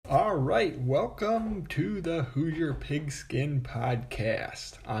All right, welcome to the Hoosier Pigskin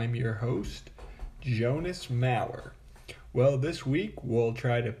Podcast. I'm your host, Jonas Maurer. Well, this week we'll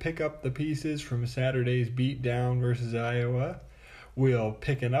try to pick up the pieces from Saturday's beatdown versus Iowa. We'll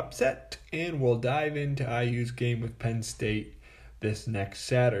pick an upset, and we'll dive into IU's game with Penn State this next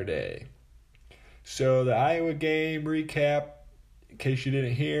Saturday. So the Iowa game recap, in case you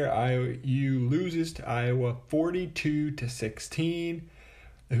didn't hear, IU loses to Iowa 42-16.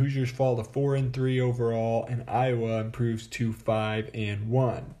 The Hoosiers fall to 4-3 overall, and Iowa improves to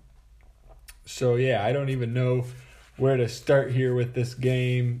 5-1. So yeah, I don't even know where to start here with this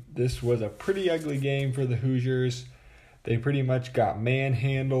game. This was a pretty ugly game for the Hoosiers. They pretty much got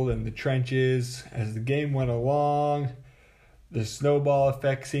manhandled in the trenches as the game went along. The snowball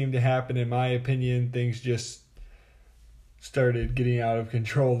effect seemed to happen, in my opinion. Things just started getting out of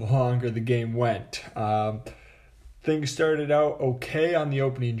control the longer the game went. Things started out okay on the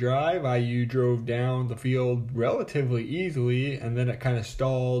opening drive. IU drove down the field relatively easily, and then it kind of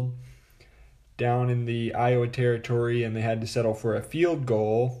stalled down in the Iowa territory, and they had to settle for a field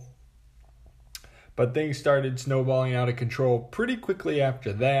goal. But things started snowballing out of control pretty quickly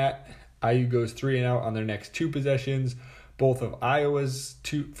after that. IU goes 3-and-out on their next two possessions. Both of Iowa's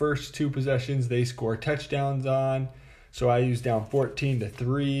first two possessions, they score touchdowns on. So IU's down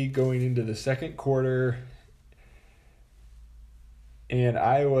 14-3 going into the second quarter. And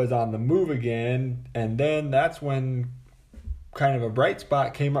Iowa's on the move again. And then that's when kind of a bright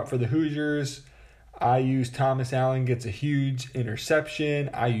spot came up for the Hoosiers. IU's Thomas Allen gets a huge interception.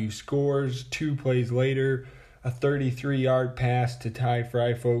 IU scores 2 plays later. A 33-yard pass to Ty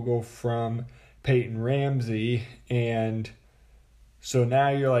Freifogel from Peyton Ramsey. And so now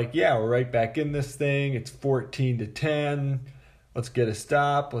you're like, yeah, we're right back in this thing. It's 14-10. Let's get a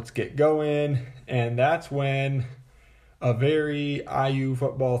stop. Let's get going. And that's when a very IU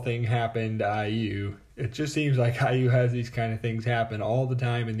football thing happened to IU. It just seems like IU has these kind of things happen all the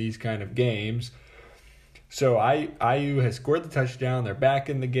time in these kind of games. So IU has scored the touchdown. They're back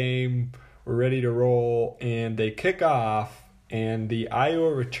in the game. We're ready to roll. And they kick off. And the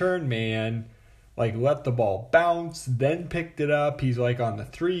Iowa return man let the ball bounce, then picked it up. He's on the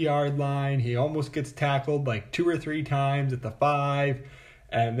 3-yard line. He almost gets tackled 2 or 3 times at the 5.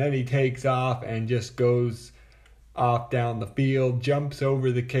 And then he takes off and just goes off down the field, jumps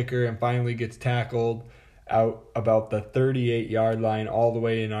over the kicker, and finally gets tackled out about the 38-yard line all the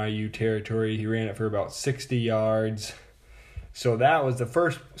way in IU territory. He ran it for about 60 yards. So that was the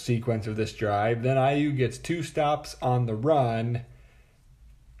first sequence of this drive. Then IU gets 2 stops on the run,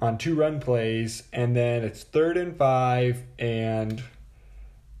 on 2 run plays, and then it's 3rd and 5, and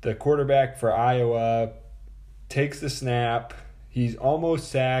the quarterback for Iowa takes the snap. He's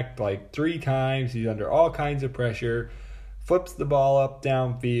almost sacked 3 times. He's under all kinds of pressure, flips the ball up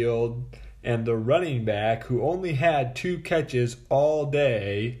downfield, and the running back, who only had 2 catches all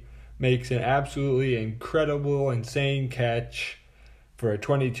day, makes an absolutely incredible, insane catch for a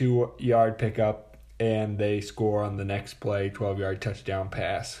 22-yard pickup, and they score on the next play, 12-yard touchdown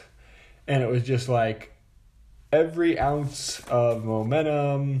pass. And it was just every ounce of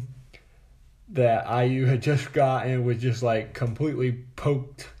momentum that IU had just gotten was just completely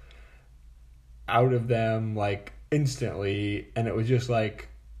poked out of them instantly. And it was just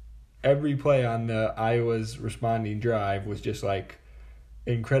every play on the Iowa's responding drive was just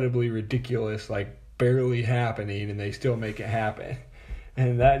incredibly ridiculous, barely happening, and they still make it happen.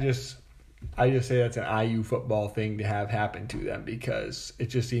 And I just say that's an IU football thing to have happen to them, because it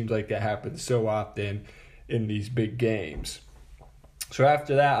just seems like that happens so often in these big games. So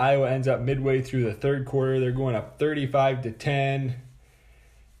after that, Iowa ends up midway through the third quarter. They're going up 35-10,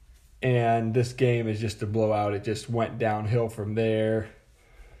 and this game is just a blowout. It just went downhill from there,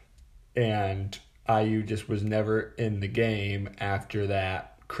 and IU just was never in the game after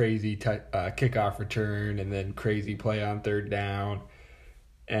that crazy kickoff return and then crazy play on 3rd down,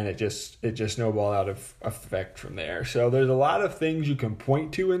 and it just snowballed out of effect from there. So there's a lot of things you can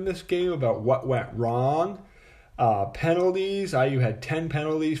point to in this game about what went wrong. Penalties, IU had 10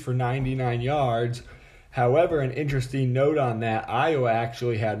 penalties for 99 yards. However, an interesting note on that, Iowa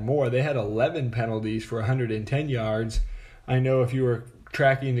actually had more. They had 11 penalties for 110 yards. I know if you were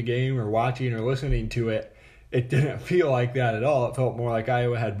tracking the game or watching or listening to it, it didn't feel like that at all. It felt more like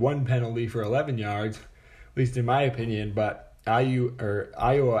Iowa had 1 penalty for 11 yards, at least in my opinion. But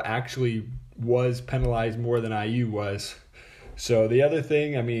Iowa actually was penalized more than IU was. So the other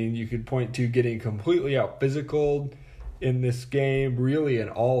thing, you could point to getting completely out-physicaled in this game, really in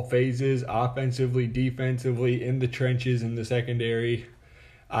all phases, offensively, defensively, in the trenches, in the secondary.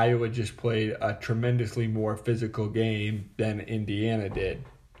 Iowa just played a tremendously more physical game than Indiana did.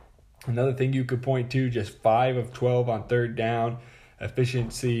 Another thing you could point to, just 5 of 12 on third down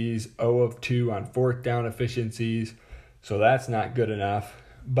efficiencies, 0 of 2 on fourth down efficiencies. So that's not good enough.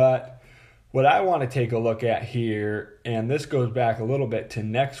 But what I want to take a look at here, and this goes back a little bit to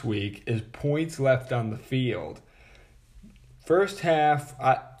next week, is points left on the field. First half,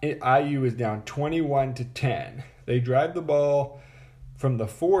 IU is down 21-10. They drive the ball from the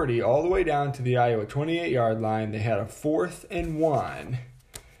 40 all the way down to the Iowa 28-yard line. They had a 4th and 1.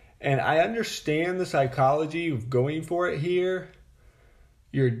 And I understand the psychology of going for it here.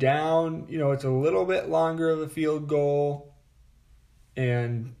 You're down, it's a little bit longer of a field goal.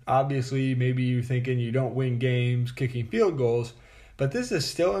 And obviously, maybe you're thinking you don't win games kicking field goals. But this is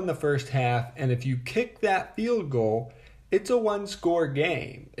still in the first half. And if you kick that field goal, it's a one-score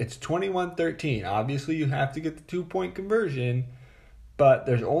game. It's 21-13. Obviously, you have to get the 2-point conversion. But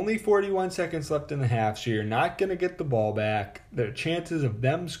there's only 41 seconds left in the half, so you're not going to get the ball back. The chances of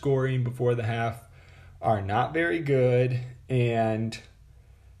them scoring before the half are not very good. And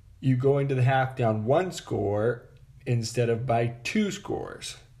you go into the half down 1 score instead of by 2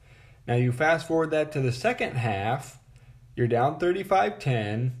 scores. Now you fast forward that to the second half. You're down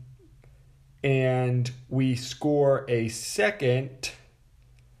 35-10. And we score a second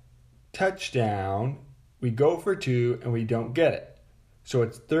touchdown. We go for 2 and we don't get it. So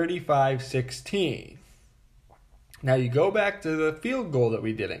it's 35-16. Now you go back to the field goal that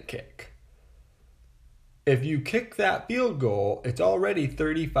we didn't kick. If you kick that field goal, it's already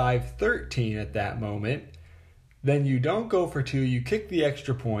 35-13 at that moment. Then you don't go for 2, you kick the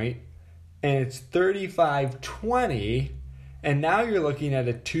extra point, and it's 35-20. And now you're looking at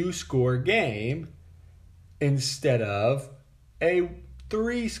a 2-score game instead of a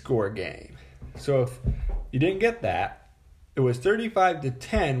 3-score game. So if you didn't get that, it was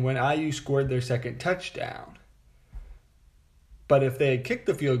 35-10 when IU scored their second touchdown. But if they had kicked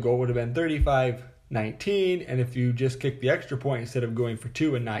the field goal, it would have been 35-19. And if you just kicked the extra point instead of going for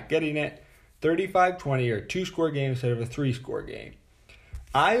 2 and not getting it, 35-20 or a 2-score game instead of a 3-score game.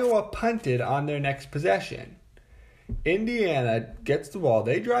 Iowa punted on their next possession. Indiana gets the ball.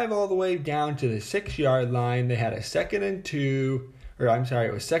 They drive all the way down to the 6-yard line. They had a 2nd and 2, or I'm sorry,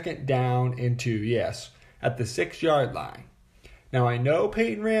 it was 2nd down and 2, yes, at the 6-yard line. Now, I know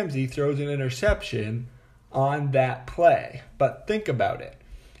Peyton Ramsey throws an interception on that play, but think about it.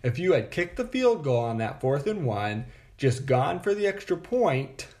 If you had kicked the field goal on that 4th and 1, just gone for the extra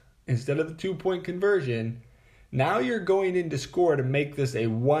point instead of the 2-point conversion, now you're going in to score to make this a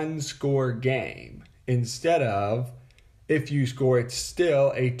 1-score game instead of, if you score, it's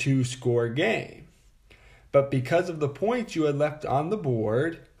still a 2-score game. But because of the points you had left on the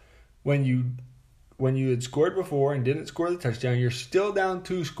board, when you had scored before and didn't score the touchdown, you're still down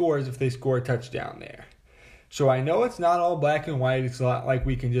 2 scores if they score a touchdown there. So I know it's not all black and white. It's not like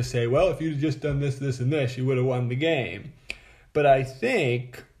we can just say, well, if you'd just done this, this, and this, you would have won the game. But I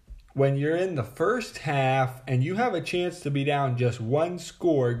think when you're in the first half and you have a chance to be down just 1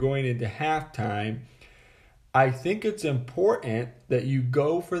 score going into halftime, I think it's important that you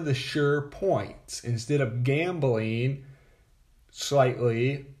go for the sure points instead of gambling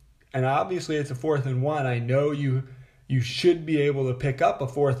slightly. And obviously it's a 4th and 1. I know you should be able to pick up a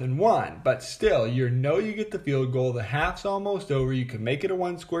 4th and 1. But still, you get the field goal. The half's almost over. You can make it a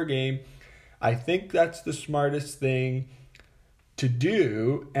 1-score game. I think that's the smartest thing to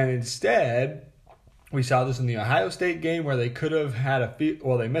do. And instead, we saw this in the Ohio State game where they could have had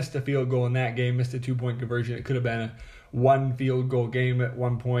they missed a field goal in that game, missed a 2-point conversion. It could have been a 1 field goal game at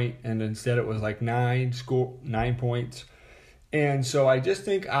one point, and instead it was like 9 points. And so I just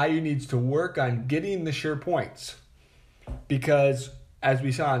think IU needs to work on getting the sure points. Because as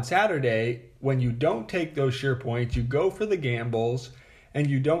we saw on Saturday, when you don't take those sure points, you go for the gambles, and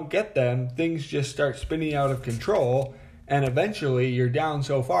you don't get them, things just start spinning out of control, and eventually you're down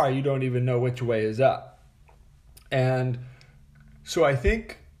so far you don't even know which way is up. And so I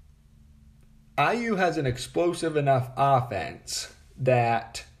think IU has an explosive enough offense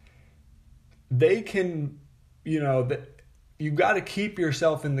that they can, you've got to keep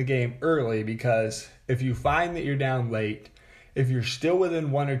yourself in the game early, because if you find that you're down late, if you're still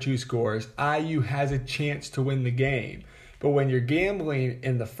within 1 or 2 scores, IU has a chance to win the game. But when you're gambling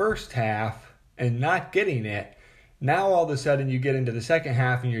in the first half and not getting it, now all of a sudden you get into the second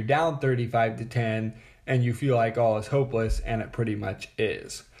half and you're down 35-10 and you feel like all is hopeless, and it pretty much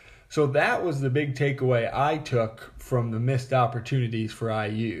is. So that was the big takeaway I took from the missed opportunities for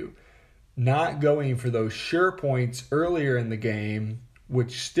IU. Not going for those sure points earlier in the game,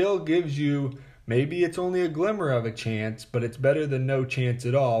 which still gives you, maybe it's only a glimmer of a chance, but it's better than no chance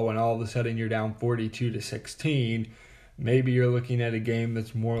at all when all of a sudden you're down 42-16 maybe you're looking at a game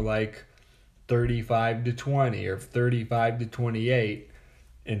that's more like 35-20 or 35-28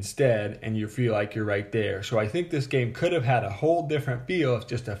 instead, and you feel like you're right there. So I think this game could have had a whole different feel if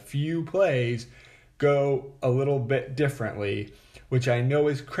just a few plays go a little bit differently, which I know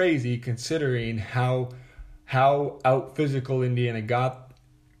is crazy considering how out physical Indiana got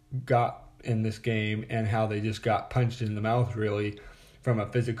in this game and how they just got punched in the mouth really from a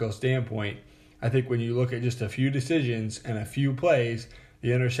physical standpoint. I think when you look at just a few decisions and a few plays,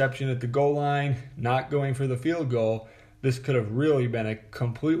 the interception at the goal line, not going for the field goal, this could have really been a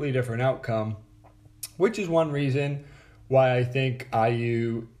completely different outcome, which is one reason why I think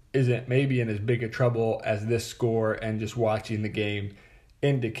IU isn't maybe in as big a trouble as this score and just watching the game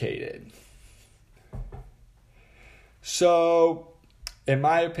indicated. So, in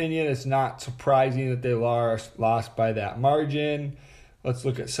my opinion, it's not surprising that they lost by that margin. Let's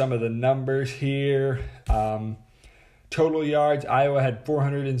look at some of the numbers here. Total yards, Iowa had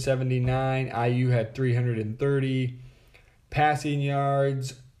 479, IU had 330. Passing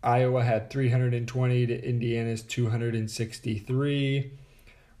yards, Iowa had 320 to Indiana's 263.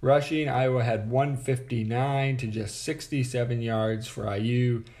 Rushing, Iowa had 159 to just 67 yards for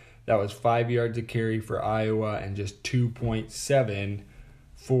IU. That was 5 yards a carry for Iowa and just 2.7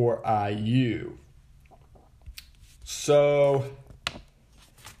 for IU. So,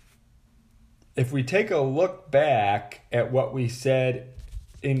 if we take a look back at what we said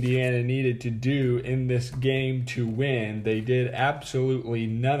Indiana needed to do in this game to win, they did absolutely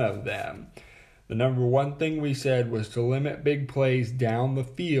none of them. The number one thing we said was to limit big plays down the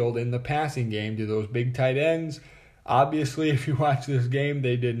field in the passing game to those big tight ends. Obviously, if you watch this game,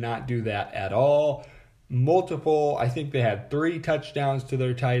 they did not do that at all. I think they had 3 touchdowns to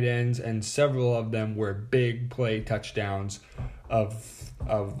their tight ends, and several of them were big play touchdowns of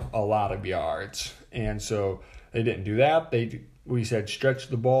a lot of yards. And so they didn't do that. We said stretch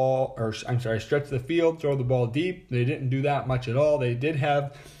the field, throw the ball deep. They didn't do that much at all. They did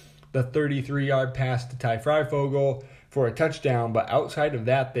have the 33-yard pass to Ty Freifogel for a touchdown, but outside of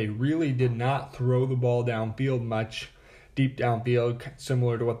that, they really did not throw the ball downfield much, deep downfield,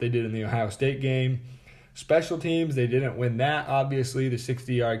 similar to what they did in the Ohio State game. Special teams, they didn't win that. Obviously, the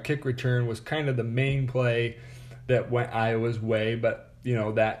 60-yard kick return was kind of the main play that went Iowa's way, but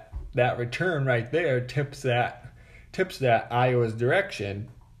that return right there tips that Iowa's direction.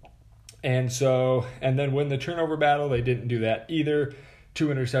 And then win the turnover battle, they didn't do that either. 2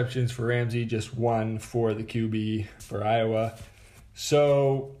 interceptions for Ramsey, just 1 for the QB for Iowa.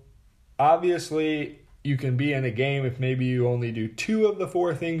 So obviously you can be in a game if maybe you only do 2 of the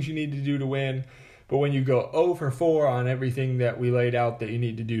 4 things you need to do to win. But when you go 0 for 4 on everything that we laid out that you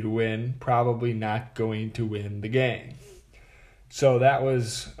need to do to win, probably not going to win the game. So that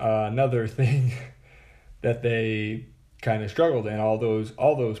was another thing that they kind of struggled in. All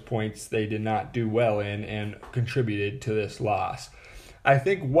those points they did not do well in and contributed to this loss. I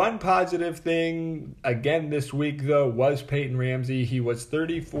think one positive thing, again this week though, was Peyton Ramsey. He was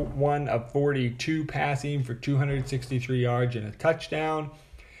 31 of 42 passing for 263 yards and a touchdown.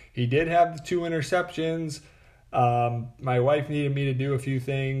 He did have the 2 interceptions. My wife needed me to do a few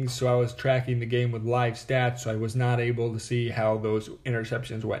things, so I was tracking the game with live stats, so I was not able to see how those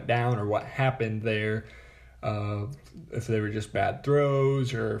interceptions went down or what happened there, if they were just bad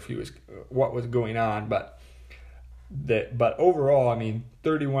throws or what was going on. But overall,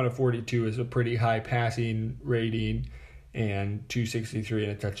 31 of 42 is a pretty high passing rating, and 263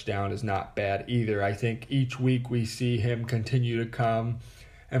 and a touchdown is not bad either. I think each week we see him continue to come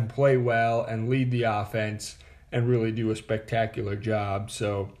and play well and lead the offense and really do a spectacular job.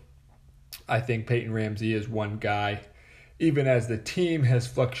 So I think Peyton Ramsey is one guy. Even as the team has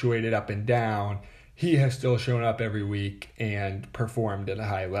fluctuated up and down, he has still shown up every week and performed at a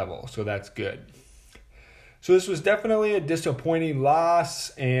high level. So that's good. So this was definitely a disappointing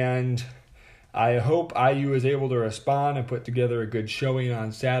loss, and I hope IU is able to respond and put together a good showing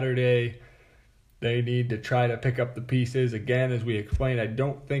on Saturday. They need to try to pick up the pieces. Again, as we explained, I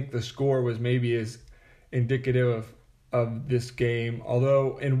don't think the score was maybe as indicative of this game,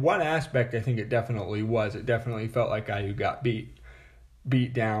 although in one aspect I think it definitely was. It definitely felt like IU got beat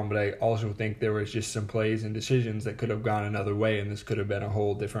down, but I also think there was just some plays and decisions that could have gone another way, and this could have been a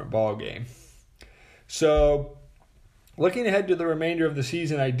whole different ball game. So, looking ahead to the remainder of the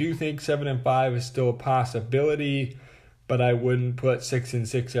season, I do think 7-5 is still a possibility, but I wouldn't put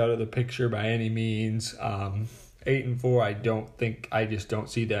 6-6 out of the picture by any means. 8-4, I just don't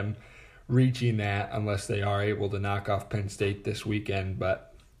see them reaching that unless they are able to knock off Penn State this weekend.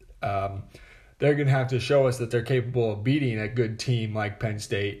 But they're going to have to show us that they're capable of beating a good team like Penn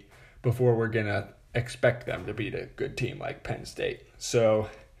State before we're going to expect them to beat a good team like Penn State. So,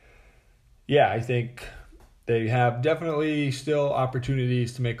 yeah, I think they have definitely still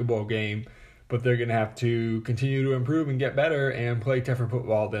opportunities to make a bowl game, but they're going to have to continue to improve and get better and play tougher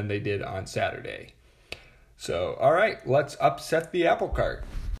football than they did on Saturday. So, all right, let's upset the apple cart.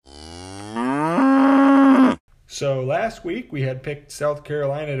 So last week we had picked South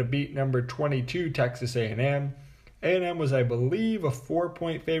Carolina to beat number 22 Texas A&M. A&M was, I believe, a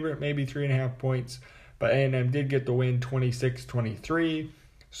 4-point favorite, maybe 3.5 points, but A&M did get the win 26-23.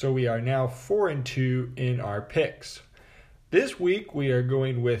 So we are now 4-2 in our picks. This week we are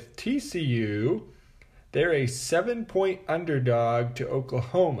going with TCU. They're a 7-point underdog to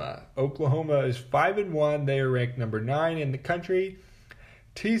Oklahoma. Oklahoma is 5-1. They are ranked number 9 in the country.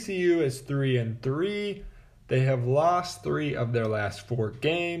 TCU is 3-3. They have lost 3 of their last 4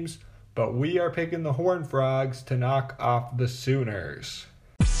 games, but we are picking the Horned Frogs to knock off the Sooners.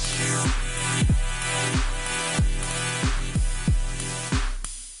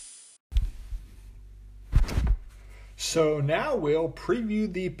 So now we'll preview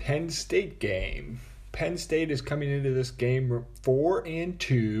the Penn State game. Penn State is coming into this game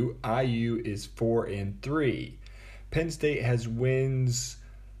 4-2. IU is 4-3. Penn State has wins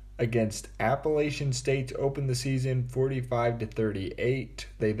against Appalachian State to open the season 45-38.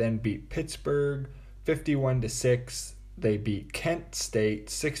 They then beat Pittsburgh 51-6. They beat Kent State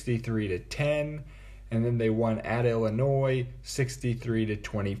 63-10, and then they won at Illinois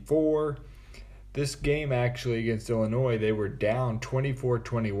 63-24. This game actually against Illinois, they were down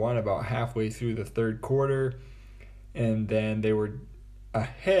 24-21 about halfway through the third quarter, and then they were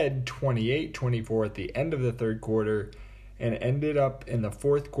ahead 28-24 at the end of the third quarter, and ended up in the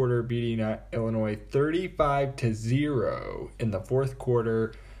fourth quarter beating Illinois 35-0 in the fourth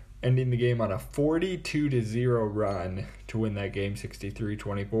quarter, ending the game on a 42-0 run to win that game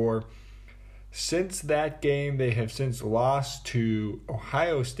 63-24. Since that game, they have since lost to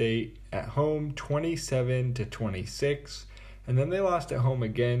Ohio State at home 27-26, and then they lost at home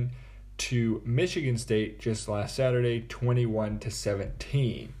again to Michigan State just last Saturday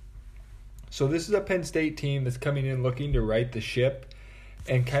 21-17. So this is a Penn State team that's coming in looking to right the ship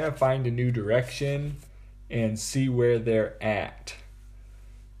and kind of find a new direction and see where they're at.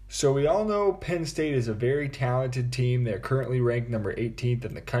 So we all know Penn State is a very talented team. They're currently ranked number 18th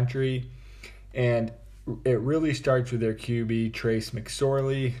in the country. And it really starts with their QB, Trace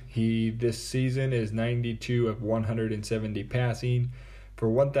McSorley. He, this season, is 92 of 170 passing for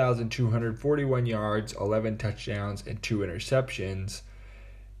 1,241 yards, 11 touchdowns, and 2 interceptions.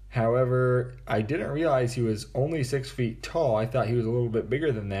 However, I didn't realize he was only 6 feet tall. I thought he was a little bit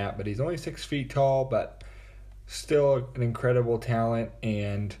bigger than that, but he's only 6 feet tall, but still an incredible talent.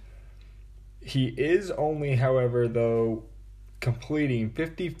 And he is only, however, though, completing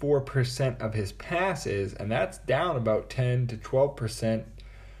 54% of his passes, and that's down about 10 to 12%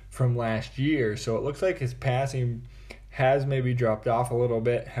 from last year. So it looks like his passing has maybe dropped off a little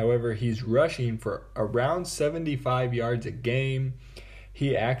bit. However, he's rushing for around 75 yards a game.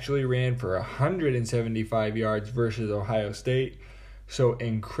 He actually ran for 175 yards versus Ohio State. So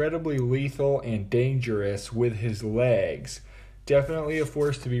incredibly lethal and dangerous with his legs. Definitely a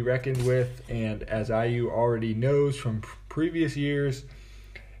force to be reckoned with, and as IU already knows from previous years,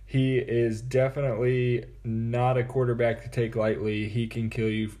 he is definitely not a quarterback to take lightly. He can kill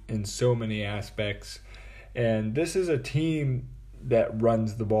you in so many aspects. And this is a team that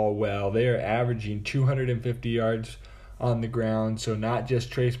runs the ball well. They are averaging 250 yards on the ground. So not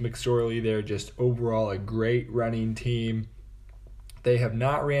just Trace McSorley, they're just overall a great running team. They have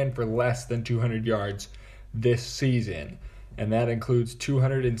not ran for less than 200 yards this season, and that includes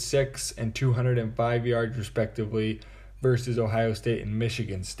 206 and 205 yards respectively versus Ohio State and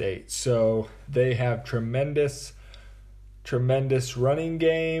Michigan State. So they have tremendous running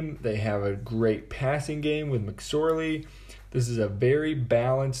game. They have a great passing game with McSorley. This is a very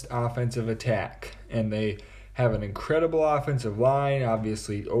balanced offensive attack, and they have an incredible offensive line,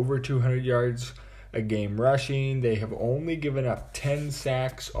 obviously over 200 yards a game rushing. They have only given up 10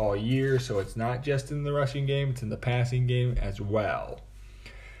 sacks all year, so it's not just in the rushing game, it's in the passing game as well.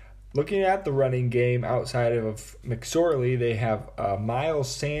 Looking at the running game outside of McSorley, they have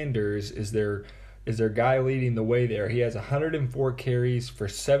Miles Sanders is their guy leading the way there. He has 104 carries for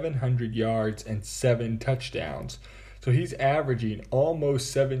 700 yards and 7 touchdowns. So he's averaging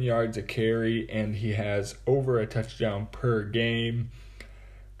almost 7 yards a carry, and he has over a touchdown per game.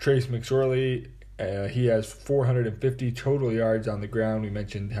 Trace McSorley, he has 450 total yards on the ground. We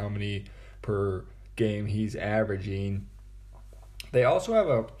mentioned how many per game he's averaging. They also have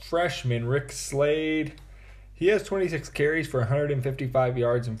a freshman, Rick Slade. He has 26 carries for 155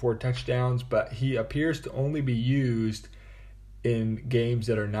 yards and 4 touchdowns, but he appears to only be used in games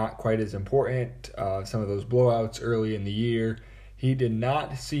that are not quite as important. Some of those blowouts early in the year. He did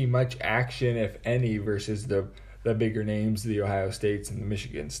not see much action, if any, versus the bigger names, the Ohio States and the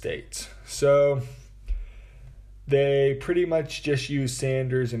Michigan States. So they pretty much just use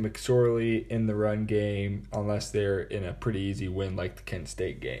Sanders and McSorley in the run game unless they're in a pretty easy win like the Kent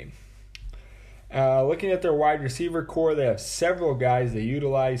State game. Looking at their wide receiver core, they have several guys they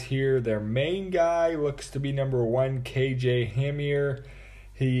utilize here. Their main guy looks to be number 1, KJ Hammer.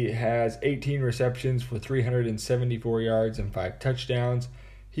 He has 18 receptions for 374 yards and 5 touchdowns.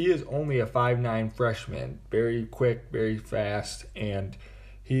 He is only a 5'9" freshman, very quick, very fast, and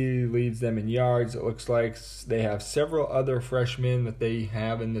he leads them in yards. It looks like they have several other freshmen that they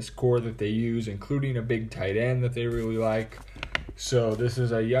have in this core that they use, including a big tight end that they really like. So this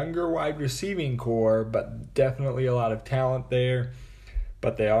is a younger wide receiving core, but definitely a lot of talent there.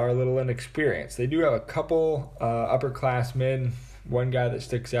 But they are a little inexperienced. They do have a couple upperclassmen. One guy that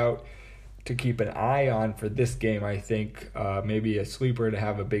sticks out to keep an eye on for this game, I think, maybe a sleeper to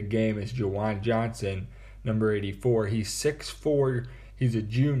have a big game, is Juwan Johnson, number 84. He's 6'4", he's a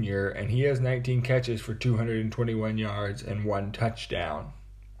junior, and he has 19 catches for 221 yards and 1 touchdown.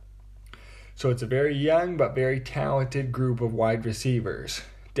 So it's a very young but very talented group of wide receivers.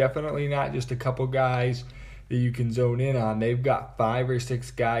 Definitely not just a couple guys that you can zone in on. They've got 5 or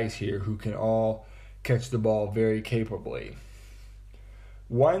 6 guys here who can all catch the ball very capably.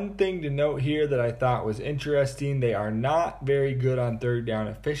 One thing to note here that I thought was interesting, they are not very good on third down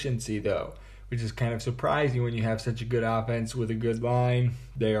efficiency though, which is kind of surprising when you have such a good offense with a good line.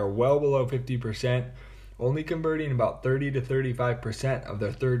 They are well below 50%, only converting about 30 to 35% of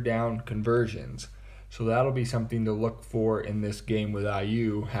their third down conversions. So that'll be something to look for in this game with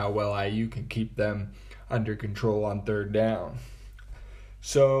IU, how well IU can keep them under control on third down.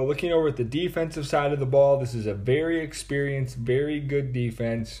 So looking over at the defensive side of the ball, this is a very experienced, very good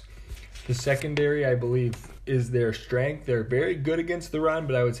defense. The secondary, I believe, is their strength. They're very good against the run,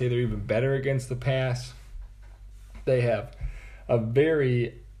 but I would say they're even better against the pass. They have a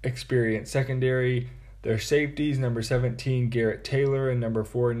very experienced secondary. Their safeties, number 17, Garrett Taylor, and number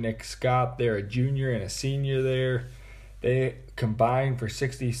 4, Nick Scott. They're a junior and a senior there. They combine for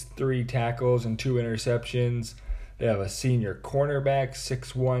 63 tackles and 2 interceptions. They have a senior cornerback,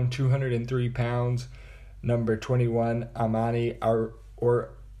 6'1", 203 pounds, number 21, Amani Aruri.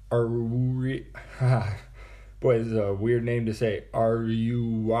 Boy, this is a weird name to say.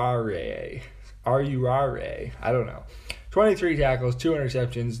 Aruare. I don't know. 23 tackles, 2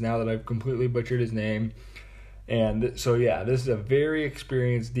 interceptions, now that I've completely butchered his name. And so, yeah, this is a very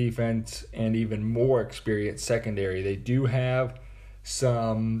experienced defense and even more experienced secondary. They do have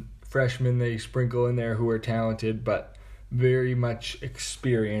some freshmen they sprinkle in there who are talented, but very much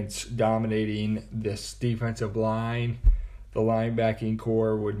experience dominating this defensive line. The linebacking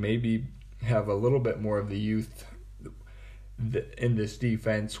core would maybe have a little bit more of the youth in this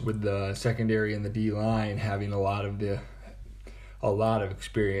defense, with the secondary and the D-line having a lot of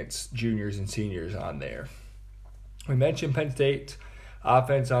experienced juniors and seniors on there. We mentioned Penn State's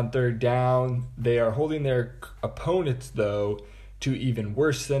offense on third down. They are holding their opponents, though, to even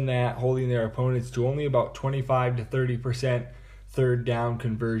worse than that, holding their opponents to only about 25 to 30% third down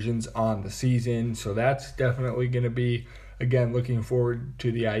conversions on the season. So that's definitely going to be, again, looking forward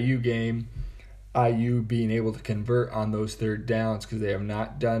to the IU game, IU being able to convert on those third downs, because they have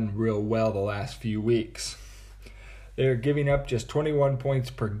not done real well the last few weeks. They're giving up just 21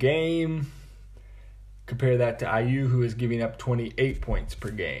 points per game. Compare that to IU, who is giving up 28 points per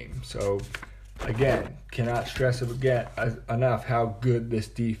game. So, again, cannot stress enough how good this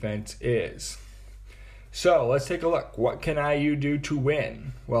defense is. So, let's take a look. What can IU do to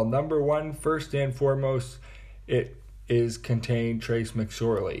win? Well, number one, first and foremost, it is contain Trace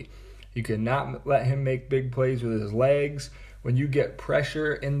McSorley. You cannot let him make big plays with his legs. When you get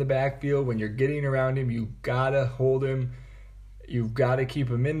pressure in the backfield, when you're getting around him, you've got to hold him. You've got to keep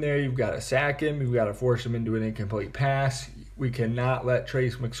him in there. You've got to sack him. You've got to force him into an incomplete pass. We cannot let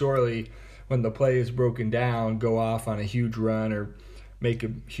Trace McSorley, when the play is broken down, go off on a huge run or make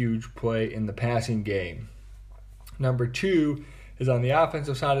a huge play in the passing game. Number two is on the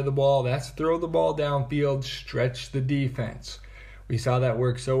offensive side of the ball. That's throw the ball downfield, stretch the defense. We saw that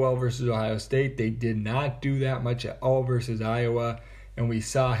work so well versus Ohio State. They did not do that much at all versus Iowa, and we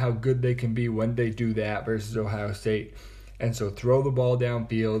saw how good they can be when they do that versus Ohio State. And so throw the ball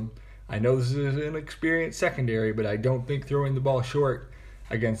downfield. I know this is an experienced secondary, but I don't think throwing the ball short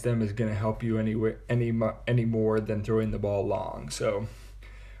against them is going to help you any more than throwing the ball long. So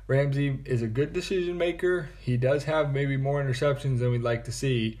Ramsey is a good decision maker. He does have maybe more interceptions than we'd like to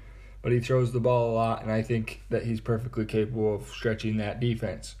see, but he throws the ball a lot, and I think that he's perfectly capable of stretching that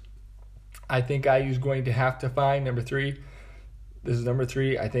defense. I think IU's going to have to find number 3. This is number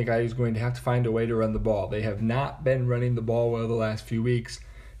 3. I think IU's going to have to find a way to run the ball. They have not been running the ball well the last few weeks,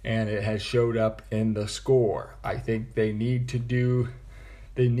 and it has showed up in the score. I think they need to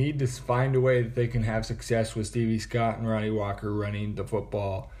find a way that they can have success with Stevie Scott and Ronnie Walker running the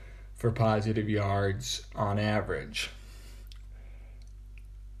football for positive yards on average.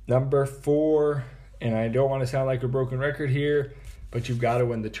 Number 4, and I don't want to sound like a broken record here, but you've got to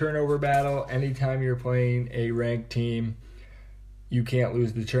win the turnover battle. Anytime you're playing a ranked team, you can't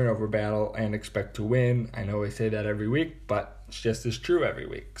lose the turnover battle and expect to win. I know I say that every week, but it's just as true every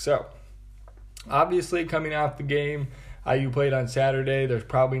week. So, obviously, coming off the game IU played on Saturday, there's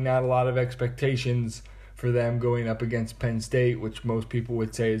probably not a lot of expectations for them going up against Penn State, which most people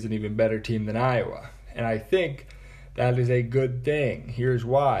would say is an even better team than Iowa. And I think that is a good thing. Here's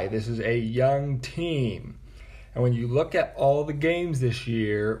why. This is a young team. And when you look at all the games this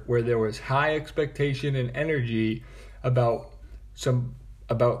year where there was high expectation and energy about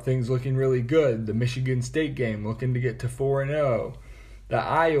things looking really good, the Michigan State game looking to get to 4-0, the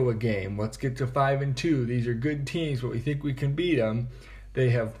Iowa game, let's get to 5-2. These are good teams, but we think we can beat them. They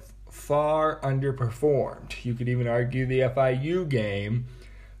have far underperformed. You could even argue the FIU game,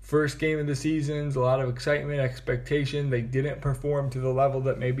 first game of the season, a lot of excitement, expectation. They didn't perform to the level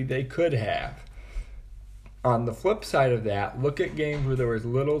that maybe they could have. On the flip side of that, look at games where there was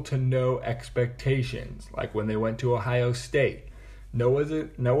little to no expectations, like when they went to Ohio State. No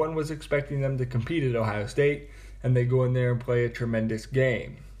one was expecting them to compete at Ohio State, and they go in there and play a tremendous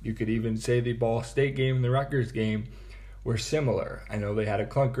game. You could even say the Ball State game and the Rutgers game were similar. I know they had a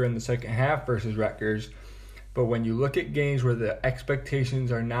clunker in the second half versus Rutgers, but when you look at games where the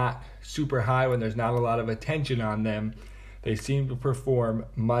expectations are not super high, when there's not a lot of attention on them, they seem to perform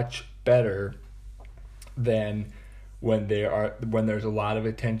much better than when there's a lot of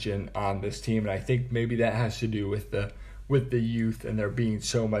attention on this team. And I think maybe that has to do with the youth and there being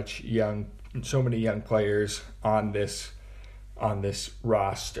so many young players on this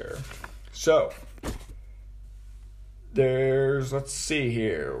roster. So let's see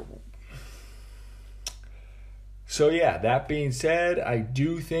here. So yeah, that being said, I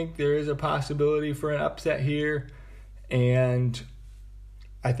do think there is a possibility for an upset here, and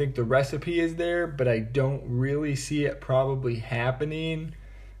I think the recipe is there, but I don't really see it probably happening.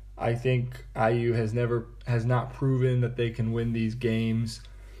 I think IU has not proven that they can win these games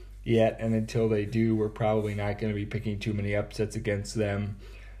yet, and until they do, we're probably not going to be picking too many upsets against them.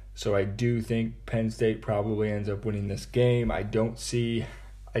 So I do think Penn State probably ends up winning this game. I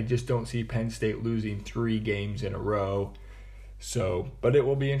just don't see Penn State losing 3 games in a row. But it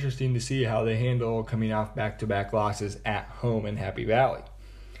will be interesting to see how they handle coming off back-to-back losses at home in Happy Valley.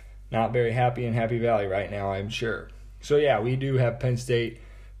 Not very happy in Happy Valley right now, I'm sure. So yeah, we do have Penn State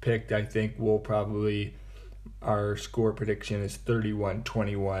picked. I think our score prediction is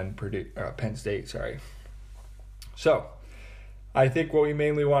 31-21 Penn State, sorry. So I think what we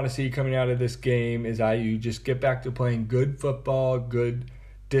mainly want to see coming out of this game is IU just get back to playing good football, good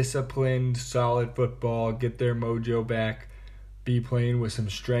disciplined, solid football, get their mojo back, be playing with some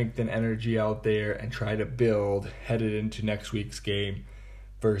strength and energy out there, and try to build headed into next week's game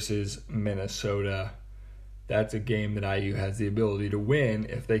versus Minnesota. That's a game that IU has the ability to win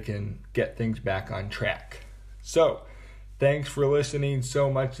if they can get things back on track. So, thanks for listening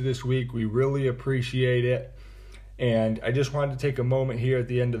so much this week. We really appreciate it. And I just wanted to take a moment here at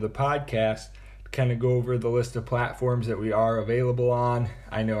the end of the podcast to kind of go over the list of platforms that we are available on.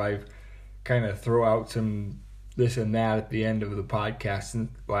 I know I've kind of throw out some this and that at the end of the podcast in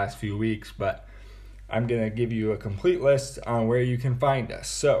the last few weeks, but I'm going to give you a complete list on where you can find us.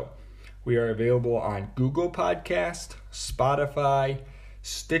 So, we are available on Google Podcast, Spotify,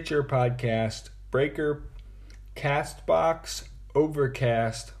 Stitcher Podcast, Breaker, Castbox,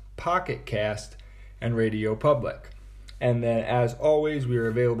 Overcast, Pocket Cast, and Radio Public. And then, as always, we are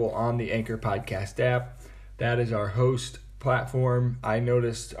available on the Anchor Podcast app. That is our host platform. I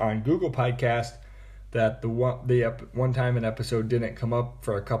noticed on Google Podcast that one time an episode didn't come up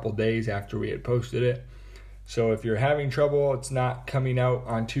for a couple days after we had posted it. So if you're having trouble, it's not coming out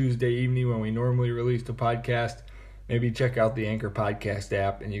on Tuesday evening when we normally release the podcast, maybe check out the Anchor Podcast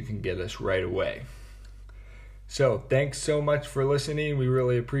app and you can get us right away. So thanks so much for listening. We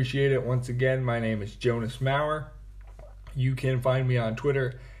really appreciate it. Once again, my name is Jonas Maurer. You can find me on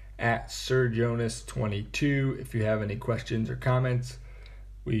Twitter at SirJonas22 if you have any questions or comments.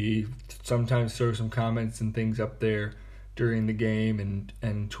 We sometimes throw some comments and things up there during the game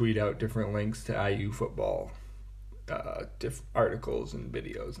and tweet out different links to IU football articles and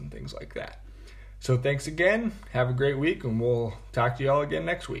videos and things like that. So thanks again. Have a great week, and we'll talk to you all again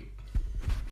next week.